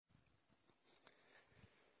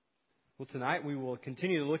Well, tonight we will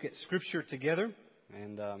continue to look at Scripture together,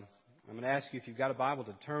 and I'm going to ask you, if you've got a Bible,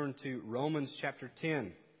 to turn to Romans chapter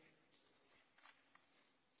 10.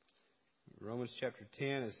 Romans chapter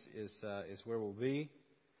 10 is where we'll be,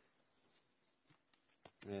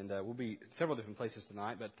 and we'll be several different places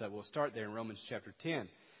tonight, but we'll start there in Romans chapter 10.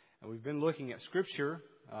 And we've been looking at Scripture,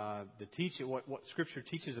 what Scripture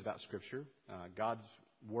teaches about Scripture. God's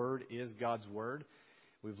Word is God's Word.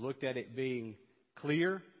 We've looked at it being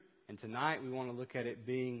clear. And tonight we want to look at it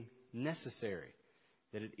being necessary,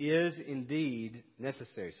 that it is indeed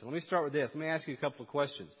necessary. So let me start with this. Let me ask you a couple of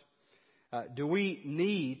questions. Do we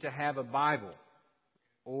need to have a Bible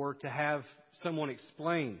or to have someone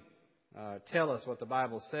explain, tell us what the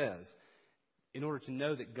Bible says in order to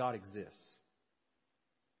know that God exists?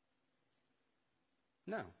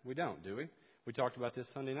 No, we don't, do we? We talked about this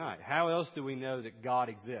Sunday night. How else do we know that God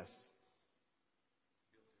exists?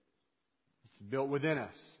 It's built within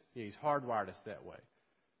us. Yeah, He's hardwired us that way.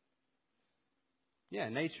 Yeah,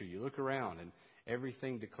 nature, you look around and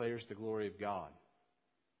everything declares the glory of God.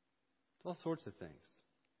 All sorts of things.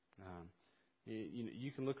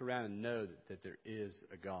 You can look around and know that there is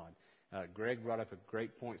a God. Greg brought up a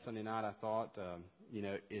great point Sunday night, I thought,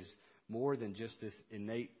 is more than just this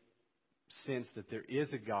innate sense that there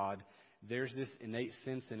is a God. There's this innate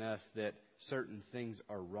sense in us that certain things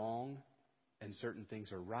are wrong and certain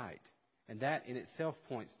things are right. And that in itself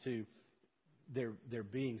points to there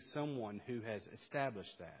being someone who has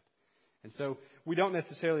established that. And so we don't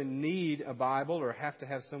necessarily need a Bible or have to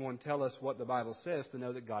have someone tell us what the Bible says to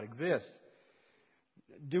know that God exists.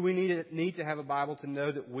 Do we need to have a Bible to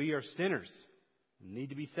know that we are sinners,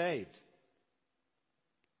 need to be saved?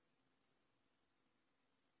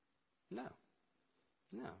 No.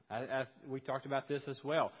 We talked about this as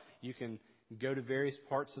well. You can go to various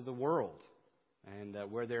parts of the world and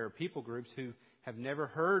where there are people groups who have never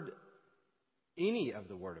heard any of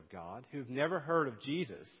the Word of God, who've never heard of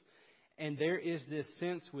Jesus, and there is this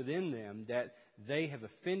sense within them that they have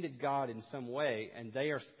offended God in some way, and they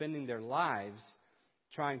are spending their lives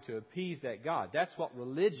trying to appease that God. That's what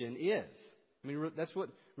religion is. I mean, that's what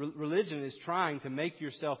religion is, trying to make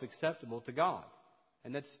yourself acceptable to God.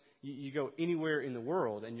 And that's you go anywhere in the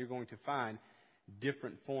world, and you're going to find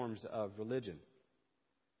different forms of religion.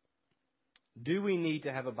 Do we need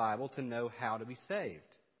to have a Bible to know how to be saved?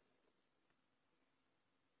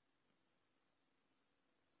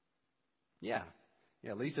 Yeah,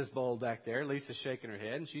 Lisa's bold back there. Lisa's shaking her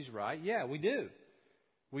head, and she's right. Yeah, we do.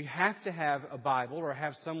 We have to have a Bible or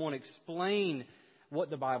have someone explain what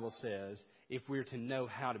the Bible says if we're to know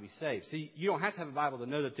how to be saved. See, you don't have to have a Bible to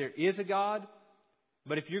know that there is a God,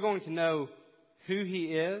 but if you're going to know who He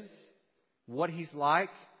is, what He's like,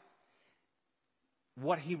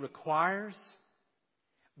 what He requires,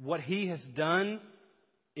 what He has done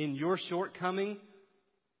in your shortcoming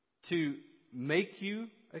to make you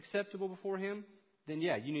acceptable before Him, then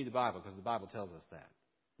yeah, you need the Bible, because the Bible tells us that.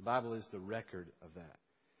 The Bible is the record of that.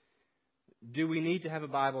 Do we need to have a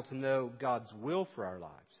Bible to know God's will for our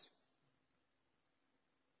lives?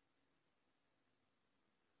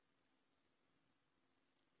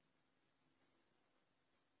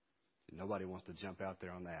 Nobody wants to jump out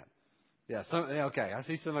there on that. Yeah, okay, I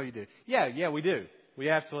see some of you do. Yeah, we do. We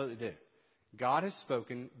absolutely do. God has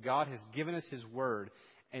spoken. God has given us His Word.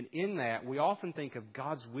 And in that, we often think of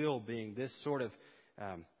God's will being this sort of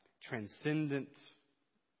transcendent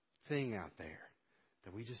thing out there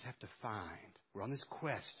that we just have to find. We're on this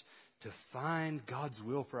quest to find God's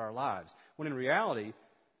will for our lives. When in reality,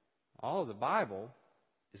 all of the Bible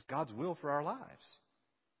is God's will for our lives.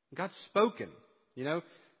 God's spoken.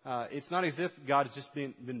 It's not as if God has just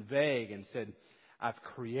been vague and said, I've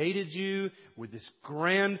created you with this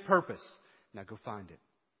grand purpose. Now go find it.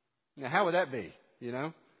 Now how would that be?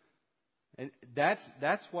 And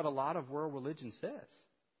that's what a lot of world religion says.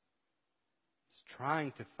 It's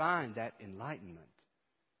trying to find that enlightenment.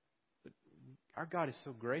 But our God is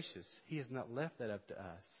so gracious. He has not left that up to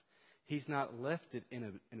us. He's not left it in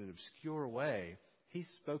an obscure way. He's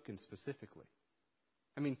spoken specifically.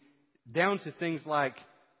 I mean, down to things like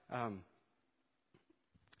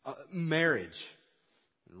marriage,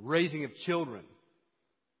 and raising of children,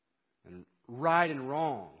 and right and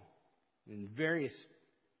wrong, and various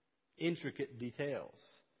intricate details.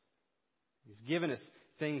 He's given us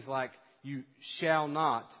things like, you shall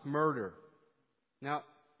not murder. Now,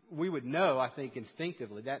 we would know, I think,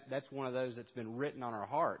 instinctively, that's one of those that's been written on our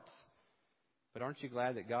hearts. But aren't you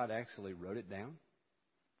glad that God actually wrote it down?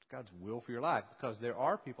 It's God's will for your life. Because there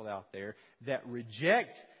are people out there that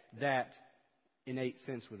reject that innate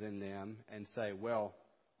sense within them and say, well,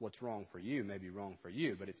 what's wrong for you may be wrong for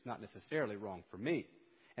you, but it's not necessarily wrong for me.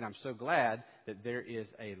 And I'm so glad that there is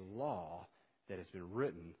a law that has been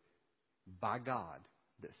written by God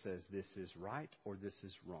that says this is right or this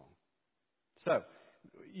is wrong. So,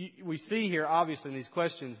 we see here, obviously, in these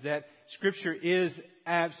questions that Scripture is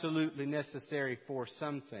absolutely necessary for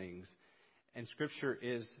some things, and Scripture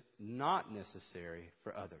is not necessary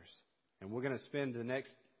for others. And we're going to spend the next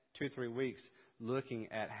 2 or 3 weeks looking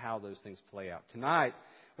at how those things play out. Tonight,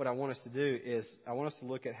 what I want us to do is I want us to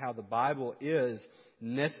look at how the Bible is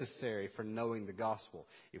necessary for knowing the gospel.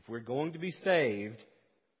 If we're going to be saved,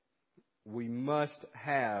 we must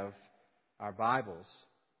have our Bibles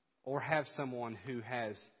or have someone who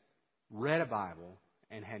has read a Bible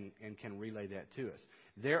and can relay that to us.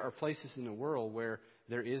 There are places in the world where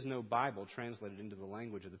there is no Bible translated into the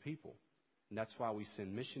language of the people. And that's why we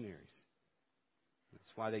send missionaries.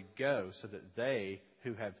 That's why they go, so that they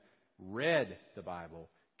who have read the Bible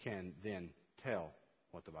can then tell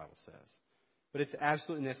what the Bible says. But it's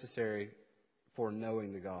absolutely necessary for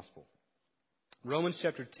knowing the gospel. Romans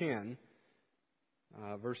chapter 10,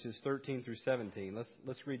 verses 13 through 17.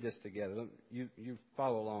 Let's read this together. You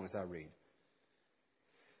follow along as I read.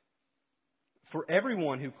 For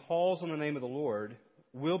everyone who calls on the name of the Lord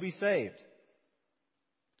will be saved.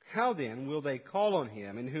 How then will they call on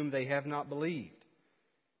Him in whom they have not believed?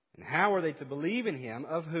 And how are they to believe in Him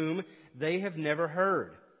of whom they have never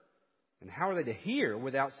heard? And how are they to hear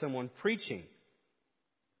without someone preaching?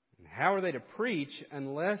 And how are they to preach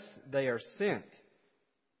unless they are sent?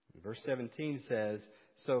 Verse 17 says,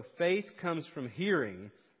 so faith comes from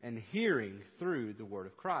hearing, and hearing through the word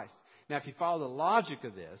of Christ. Now, if you follow the logic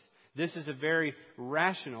of this is a very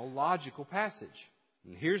rational, logical passage.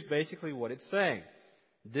 And here's basically what it's saying.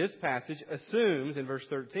 This passage assumes, in verse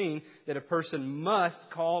 13, that a person must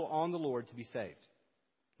call on the Lord to be saved.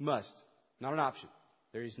 Must. Not an option.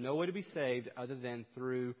 There is no way to be saved other than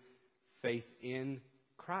through faith in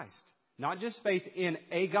Christ. Not just faith in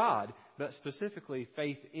a God, but specifically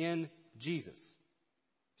faith in Jesus.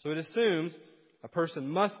 So it assumes a person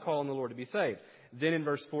must call on the Lord to be saved. Then in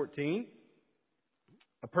verse 14,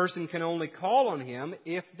 a person can only call on Him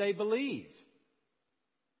if they believe.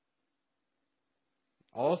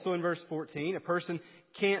 Also in verse 14, a person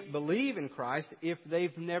can't believe in Christ if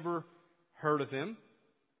they've never heard of Him.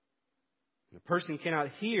 And a person cannot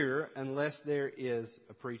hear unless there is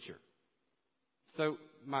a preacher. So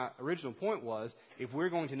my original point was, if we're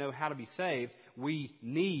going to know how to be saved, we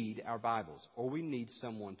need our Bibles, or we need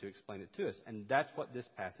someone to explain it to us. And that's what this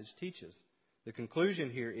passage teaches. The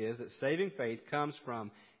conclusion here is that saving faith comes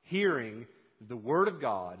from hearing the Word of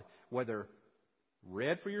God, whether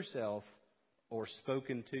read for yourself or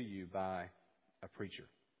spoken to you by a preacher.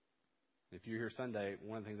 If you're here Sunday,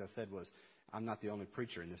 one of the things I said was, I'm not the only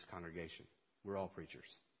preacher in this congregation. We're all preachers.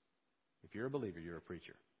 If you're a believer, you're a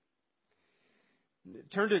preacher.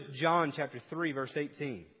 Turn to John chapter 3, verse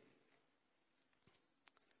 18.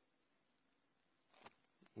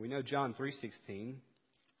 We know John 3:16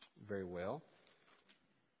 very well.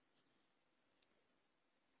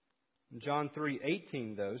 John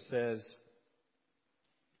 3:18, though, says,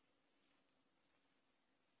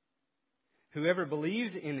 whoever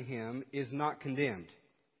believes in Him is not condemned.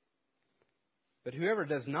 But whoever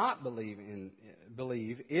does not believe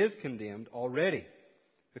is condemned already,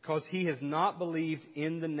 because he has not believed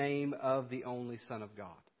in the name of the only Son of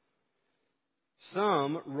God.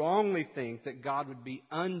 Some wrongly think that God would be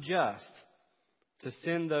unjust to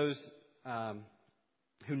send those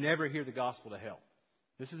who never hear the gospel to hell.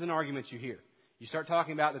 This is an argument you hear. You start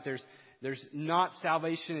talking about that there's not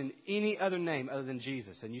salvation in any other name other than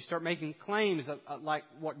Jesus. And you start making claims like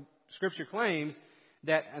what Scripture claims,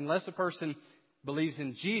 that unless a person believes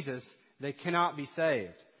in Jesus, they cannot be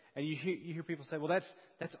saved. And you hear people say, well,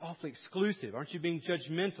 that's awfully exclusive. Aren't you being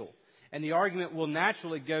judgmental? And the argument will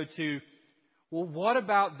naturally go to, well, what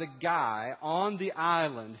about the guy on the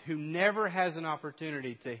island who never has an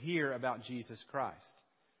opportunity to hear about Jesus Christ?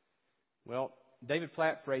 Well, David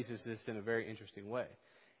Platt phrases this in a very interesting way.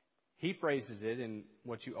 He phrases it in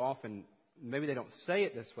what you often, maybe they don't say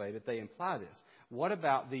it this way, but they imply this. What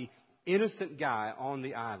about the innocent guy on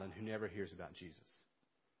the island who never hears about Jesus?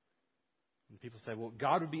 And people say, well,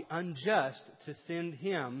 God would be unjust to send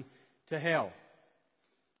him to hell.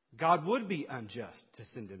 God would be unjust to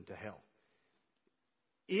send him to hell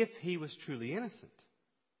if he was truly innocent.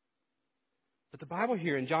 But the Bible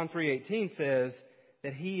here in John 3:18 says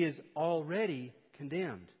that he is already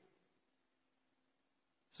condemned.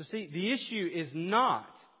 So see, the issue is not,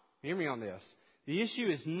 hear me on this, the issue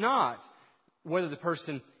is not whether the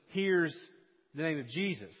person hears the name of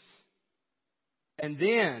Jesus and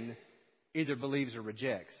then either believes or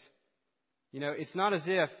rejects. You know, it's not as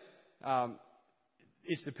if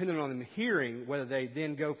it's dependent on them hearing whether they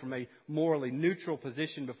then go from a morally neutral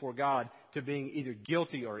position before God to being either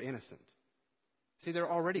guilty or innocent. See,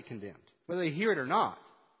 they're already condemned, whether they hear it or not.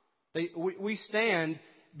 We stand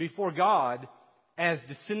before God as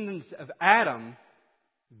descendants of Adam,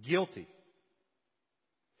 guilty.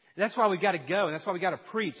 That's why we got to go, and that's why we got to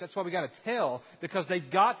preach. That's why we got to tell, because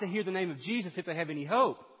they've got to hear the name of Jesus if they have any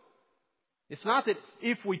hope. It's not that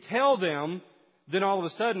if we tell them, then all of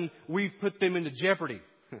a sudden we've put them into jeopardy.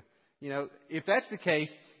 If that's the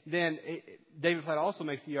case, then David Platt also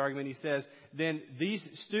makes the argument. He says, then these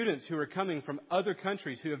students who are coming from other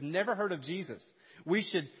countries who have never heard of Jesus, we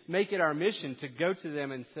should make it our mission to go to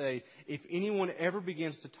them and say, if anyone ever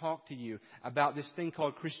begins to talk to you about this thing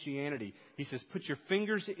called Christianity, he says, put your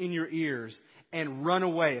fingers in your ears and run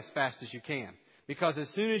away as fast as you can. Because as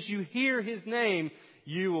soon as you hear his name,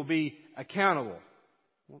 you will be accountable.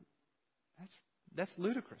 Well, that's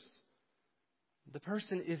ludicrous. The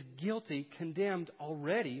person is guilty, condemned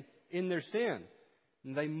already in their sin.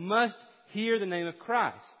 And they must hear the name of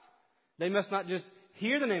Christ. They must not just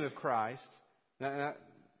hear the name of Christ.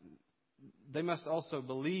 They must also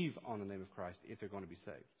believe on the name of Christ if they're going to be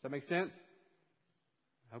saved. Does that make sense?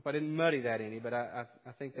 I hope I didn't muddy that any, but I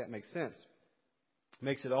think that makes sense. It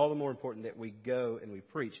makes it all the more important that we go and we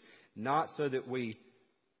preach. Not so that we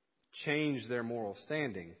change their moral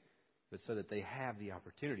standing, but so that they have the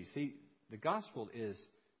opportunity. See, the gospel is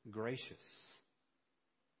gracious.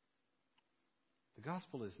 The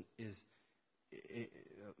gospel is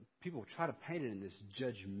people try to paint it in this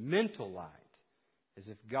judgmental light, as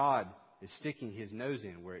if God is sticking his nose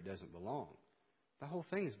in where it doesn't belong. The whole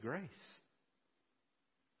thing is grace.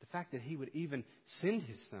 The fact that he would even send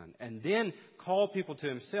his Son and then call people to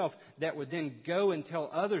himself that would then go and tell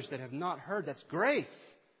others that have not heard, that's grace.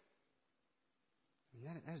 And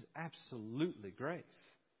that is absolutely grace.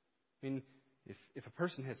 I mean, if a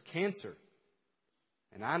person has cancer,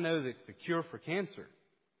 and I know the cure for cancer,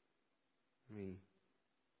 I mean,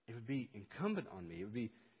 it would be incumbent on me. It would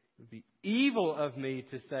be evil of me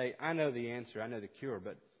to say, I know the answer, I know the cure,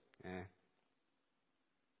 but I'm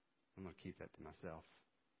going to keep that to myself.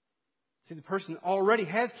 See, the person already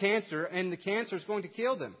has cancer, and the cancer is going to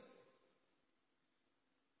kill them.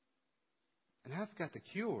 And I've got the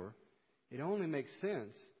cure. It only makes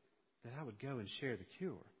sense that I would go and share the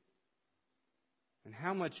cure. And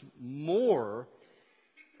how much more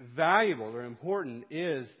valuable or important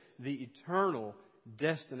is the eternal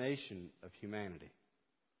destination of humanity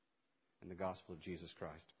in the gospel of Jesus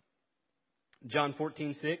Christ. John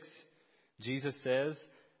 14:6, Jesus says,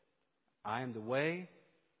 I am the way,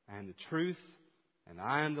 I am the truth, and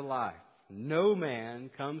I am the life. No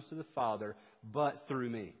man comes to the Father but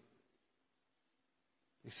through me.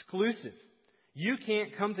 Exclusive. You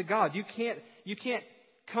can't come to God. You can't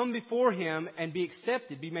come before Him and be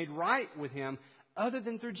accepted, be made right with Him, other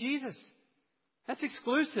than through Jesus. That's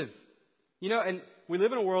exclusive. And we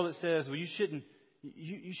live in a world that says, well, you shouldn't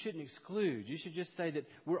exclude. You should just say that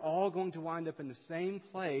we're all going to wind up in the same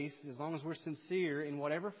place as long as we're sincere in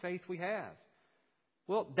whatever faith we have.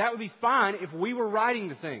 Well, that would be fine if we were writing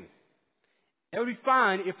the thing. It would be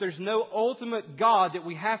fine if there's no ultimate God that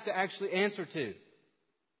we have to actually answer to.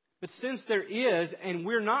 But since there is, and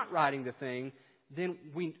we're not writing the thing, then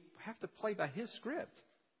we have to play by His script.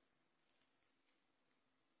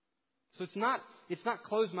 So it's not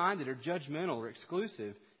closed-minded or judgmental or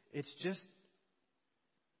exclusive. It's just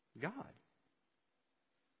God.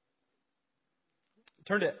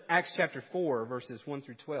 Turn to Acts chapter 4, verses 1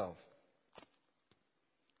 through 12.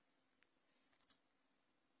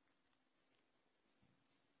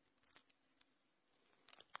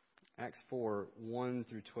 Acts 4, 1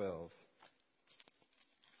 through 12.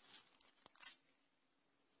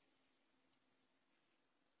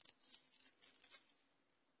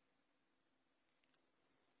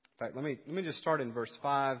 In fact, let me just start in verse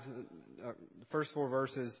 5. The first 4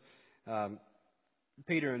 verses,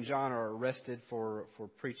 Peter and John are arrested for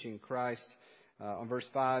preaching Christ. On verse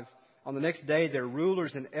 5, on the next day, their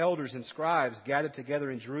rulers and elders and scribes gathered together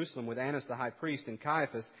in Jerusalem with Annas the high priest and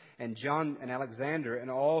Caiaphas and John and Alexander and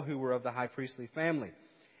all who were of the high priestly family.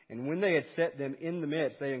 And when they had set them in the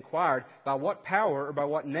midst, they inquired, by what power or by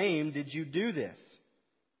what name did you do this?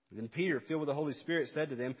 And then Peter, filled with the Holy Spirit, said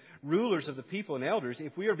to them, rulers of the people and elders,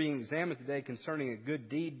 if we are being examined today concerning a good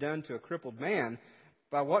deed done to a crippled man,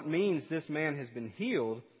 by what means this man has been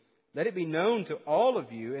healed, let it be known to all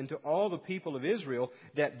of you and to all the people of Israel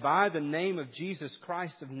that by the name of Jesus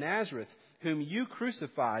Christ of Nazareth, whom you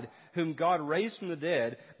crucified, whom God raised from the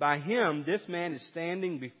dead, by Him this man is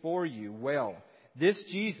standing before you well. This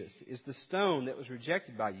Jesus is the stone that was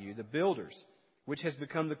rejected by you, the builders, which has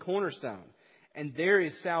become the cornerstone. And there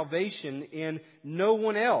is salvation in no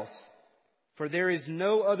one else. For there is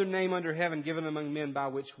no other name under heaven given among men by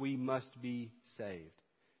which we must be saved.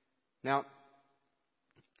 Now,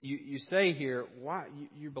 you say here, why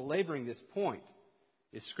you're belaboring this point.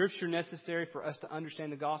 Is Scripture necessary for us to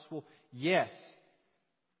understand the gospel? Yes.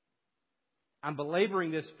 I'm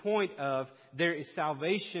belaboring this point of there is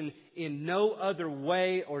salvation in no other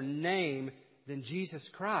way or name than Jesus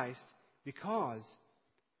Christ, because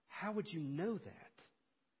how would you know that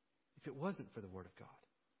if it wasn't for the Word of God?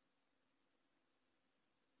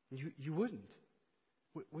 You wouldn't.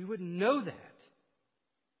 We wouldn't know that.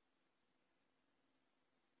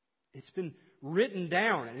 It's been written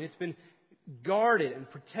down and it's been guarded and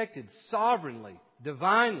protected sovereignly,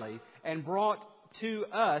 divinely, and brought to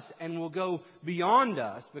us and will go beyond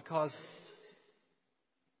us, because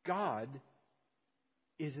God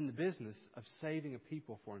is in the business of saving a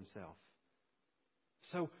people for Himself.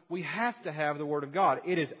 So we have to have the Word of God.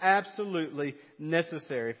 It is absolutely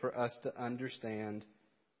necessary for us to understand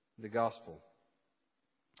the gospel.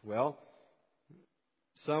 Well,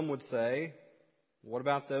 some would say, what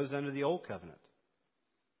about those under the Old Covenant?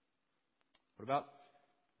 What about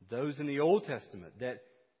those in the Old Testament that,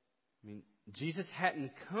 Jesus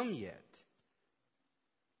hadn't come yet?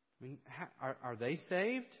 Are they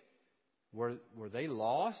saved? Were they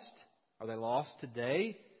lost? Are they lost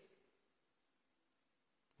today?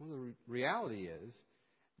 Well, the reality is,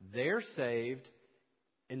 they're saved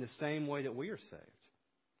in the same way that we are saved.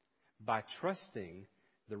 By trusting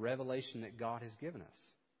the revelation that God has given us.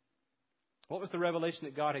 What was the revelation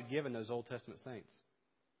that God had given those Old Testament saints?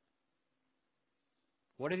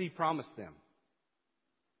 What did He promise them?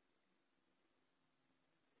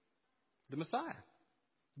 The Messiah.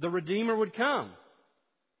 The Redeemer would come.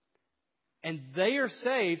 And they are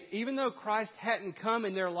saved, even though Christ hadn't come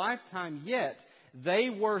in their lifetime yet. They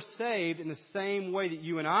were saved in the same way that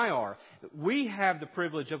you and I are. We have the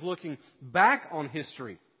privilege of looking back on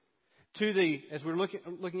history to the, as we're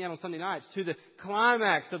looking at on Sunday nights, to the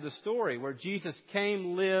climax of the story where Jesus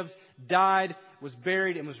came, lived, died, was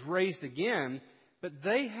buried, and was raised again. But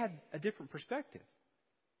they had a different perspective.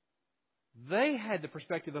 They had the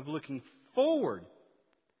perspective of looking forward.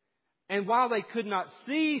 And while they could not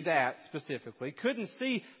see that specifically, couldn't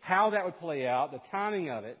see how that would play out, the timing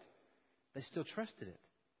of it, they still trusted it.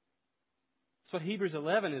 That's what Hebrews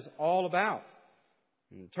 11 is all about.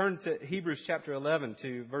 Turn to Hebrews chapter 11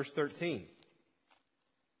 to verse 13.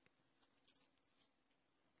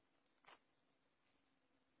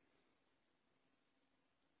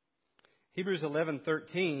 Hebrews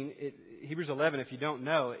 11:13. Hebrews 11, if you don't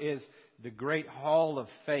know, is the great hall of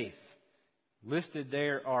faith. Listed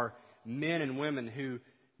there are men and women who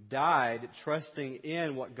died trusting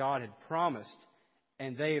in what God had promised,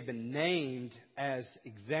 and they have been named as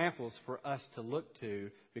examples for us to look to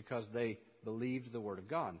because they believed the Word of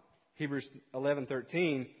God. Hebrews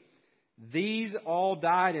 11:13, these all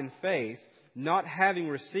died in faith, not having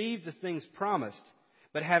received the things promised,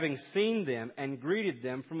 but having seen them and greeted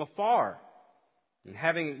them from afar, and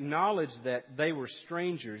having acknowledged that they were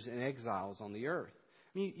strangers and exiles on the earth.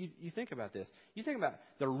 You think about this. You think about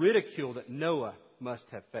the ridicule that Noah must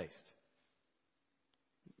have faced.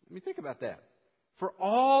 Think about that. For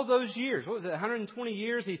all those years, what was it, 120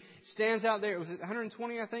 years, he stands out there, was it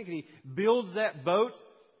 120, I think, and he builds that boat.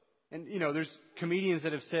 And, there's comedians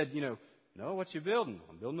that have said, no, what you building?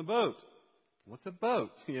 I'm building a boat. What's a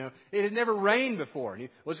boat? It had never rained before.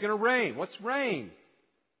 What's going to rain? What's rain?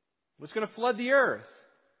 What's going to flood the earth?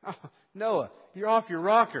 Oh, Noah, you're off your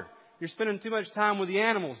rocker. You're spending too much time with the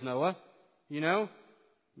animals, Noah.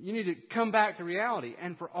 You need to come back to reality.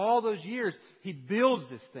 And for all those years, he builds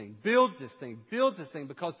this thing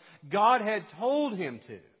because God had told him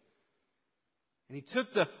to. And he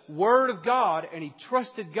took the Word of God and he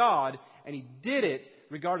trusted God and he did it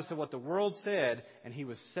regardless of what the world said, and he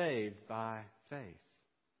was saved by faith.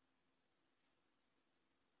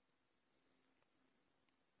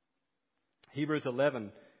 Hebrews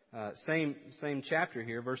 11, same chapter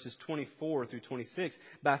here, verses 24 through 26.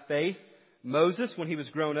 By faith, Moses, when he was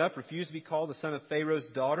grown up, refused to be called the son of Pharaoh's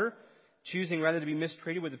daughter, choosing rather to be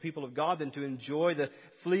mistreated with the people of God than to enjoy the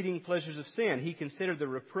fleeting pleasures of sin. He considered the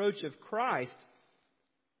reproach of Christ.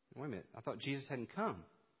 Wait a minute, I thought Jesus hadn't come.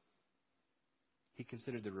 He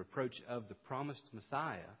considered the reproach of the promised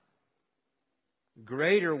Messiah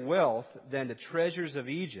greater wealth than the treasures of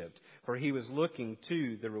Egypt, for he was looking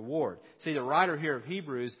to the reward. See, the writer here of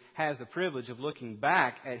Hebrews has the privilege of looking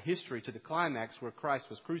back at history to the climax where Christ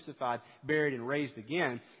was crucified, buried, and raised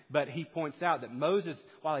again. But he points out that Moses,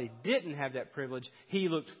 while he didn't have that privilege, he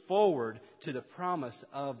looked forward to the promise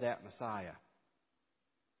of that Messiah.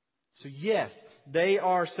 So yes, they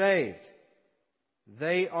are saved.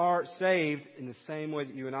 They are saved in the same way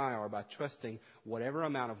that you and I are, by trusting whatever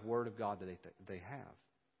amount of Word of God that they have.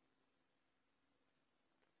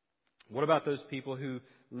 What about those people who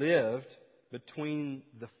lived between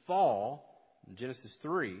the fall, in Genesis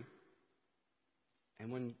 3,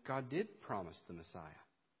 and when God did promise the Messiah?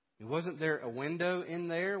 Wasn't there a window in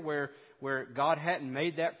there where God hadn't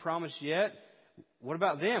made that promise yet? What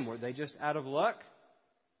about them? Were they just out of luck?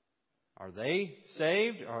 Are they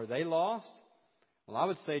saved? Are they lost? Well, I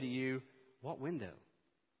would say to you, what window?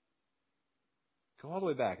 Go all the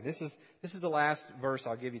way back. This is the last verse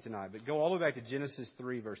I'll give you tonight, but go all the way back to Genesis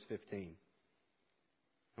 3, verse 15.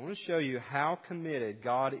 I want to show you how committed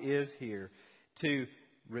God is here to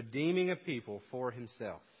redeeming a people for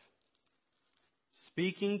Himself.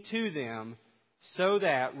 Speaking to them so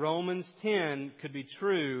that Romans 10 could be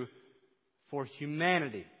true for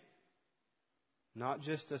humanity, not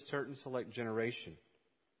just a certain select generation.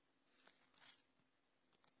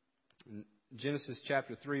 In Genesis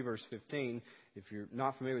chapter 3, verse 15, if you're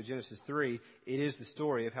not familiar with Genesis 3, it is the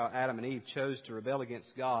story of how Adam and Eve chose to rebel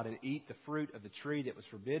against God and eat the fruit of the tree that was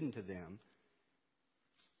forbidden to them.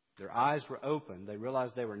 Their eyes were opened. They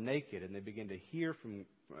realized they were naked, and they began to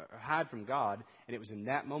hide from God. And it was in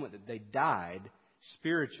that moment that they died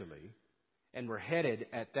spiritually and were headed,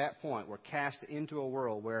 at that point, were cast into a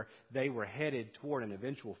world where they were headed toward an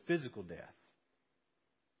eventual physical death.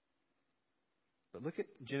 But look at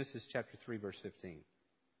Genesis chapter 3, verse 15.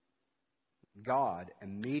 God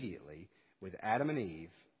immediately, with Adam and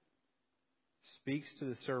Eve, speaks to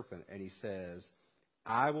the serpent, and He says,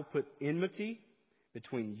 I will put enmity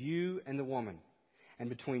between you and the woman, and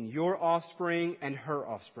between your offspring and her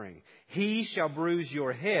offspring. He shall bruise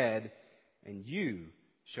your head, and you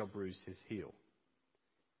shall bruise his heel.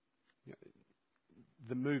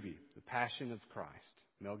 The movie, The Passion of Christ,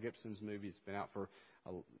 Mel Gibson's movie, it's been out for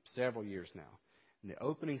several years now. And the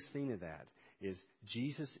opening scene of that is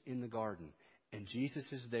Jesus in the garden. And Jesus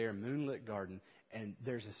is there, moonlit garden, and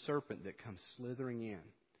there's a serpent that comes slithering in.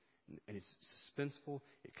 And it's suspenseful.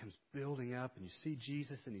 It comes building up, and you see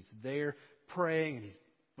Jesus, and He's there praying, and He's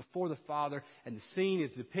before the Father. And the scene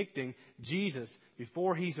is depicting Jesus,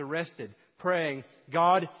 before He's arrested, praying,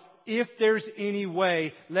 God, if there's any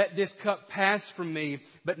way, let this cup pass from me,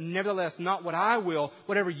 but nevertheless, not what I will,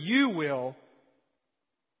 whatever you will.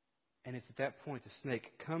 And it's at that point the snake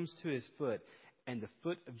comes to His foot, and the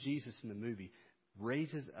foot of Jesus in the movie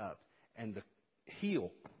raises up, and the heel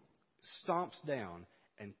stomps down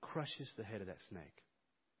and crushes the head of that snake.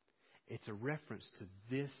 It's a reference to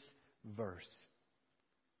this verse.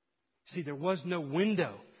 See, there was no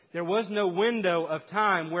window. There was no window of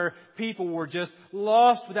time where people were just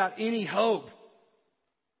lost without any hope.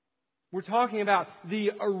 We're talking about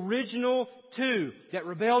the original two that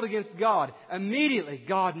rebelled against God. Immediately,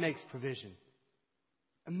 God makes provision.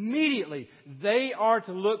 Immediately, they are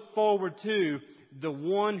to look forward to the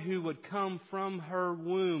one who would come from her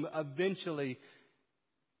womb eventually,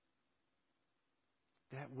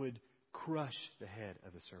 that would crush the head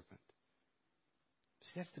of the serpent.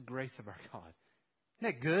 See, that's the grace of our God.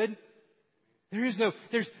 Isn't that good?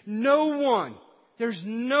 There's no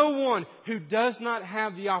one who does not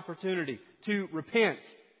have the opportunity to repent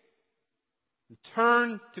and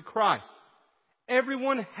turn to Christ.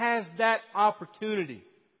 Everyone has that opportunity.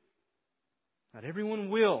 Not everyone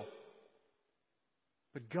will.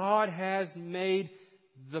 But God has made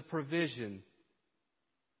the provision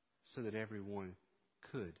so that everyone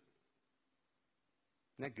could.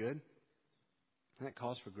 Isn't that good? Isn't that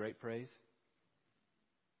cause for great praise?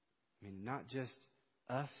 I mean, not just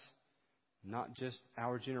us, not just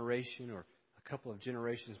our generation or a couple of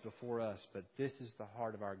generations before us, but this is the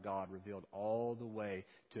heart of our God revealed all the way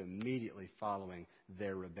to immediately following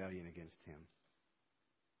their rebellion against Him.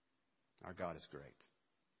 Our God is great.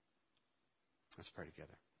 Let's pray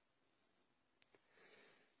together.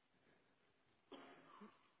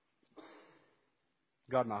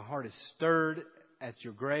 God, my heart is stirred at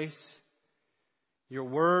Your grace. Your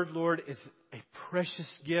Word, Lord, is a precious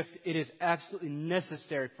gift. It is absolutely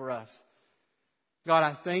necessary for us. God,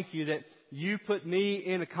 I thank You that You put me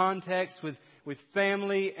in a context with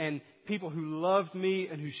family and people who loved me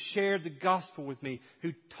and who shared the gospel with me,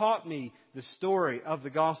 who taught me the story of the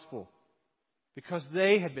gospel because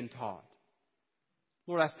they had been taught.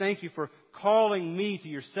 Lord, I thank You for calling me to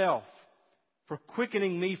Yourself, for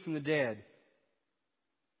quickening me from the dead,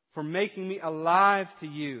 for making me alive to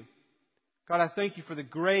You. God, I thank You for the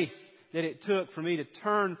grace that it took for me to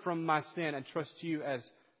turn from my sin and trust You as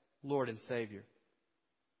Lord and Savior.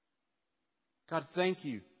 God, thank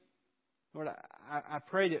You. Lord, I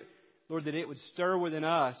pray that, Lord, that it would stir within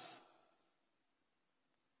us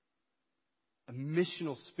a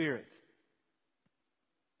missional spirit.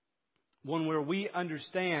 One where we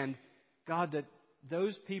understand, God, that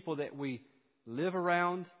those people that we live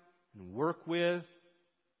around and work with,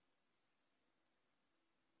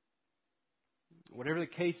 whatever the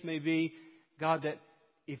case may be, God, that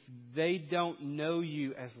if they don't know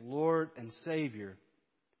You as Lord and Savior,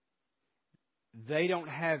 they don't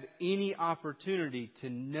have any opportunity to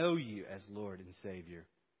know You as Lord and Savior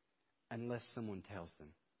unless someone tells them.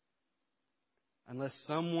 Unless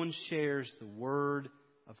someone shares the Word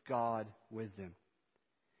of God with them.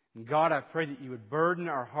 And God, I pray that You would burden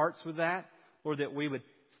our hearts with that. Lord, that we would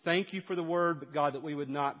thank You for the Word, but God, that we would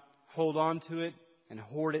not hold on to it and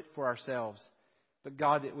hoard it for ourselves. But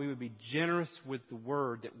God, that we would be generous with the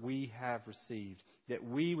Word that we have received. That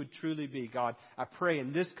we would truly be, God, I pray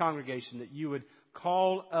in this congregation that You would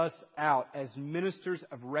call us out as ministers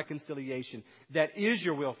of reconciliation. That is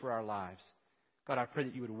Your will for our lives. God, I pray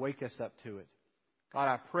that You would wake us up to it. God,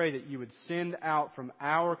 I pray that You would send out from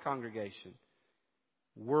our congregation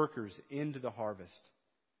workers into the harvest.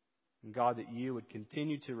 And God, that You would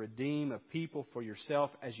continue to redeem a people for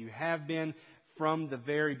Yourself as You have been from the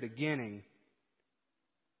very beginning.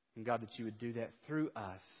 And God, that You would do that through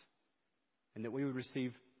us. And that we would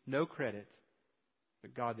receive no credit.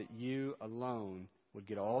 But God, that You alone would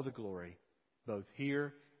get all the glory, both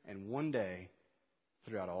here and one day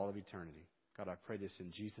throughout all of eternity. God, I pray this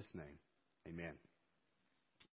in Jesus' name. Amen.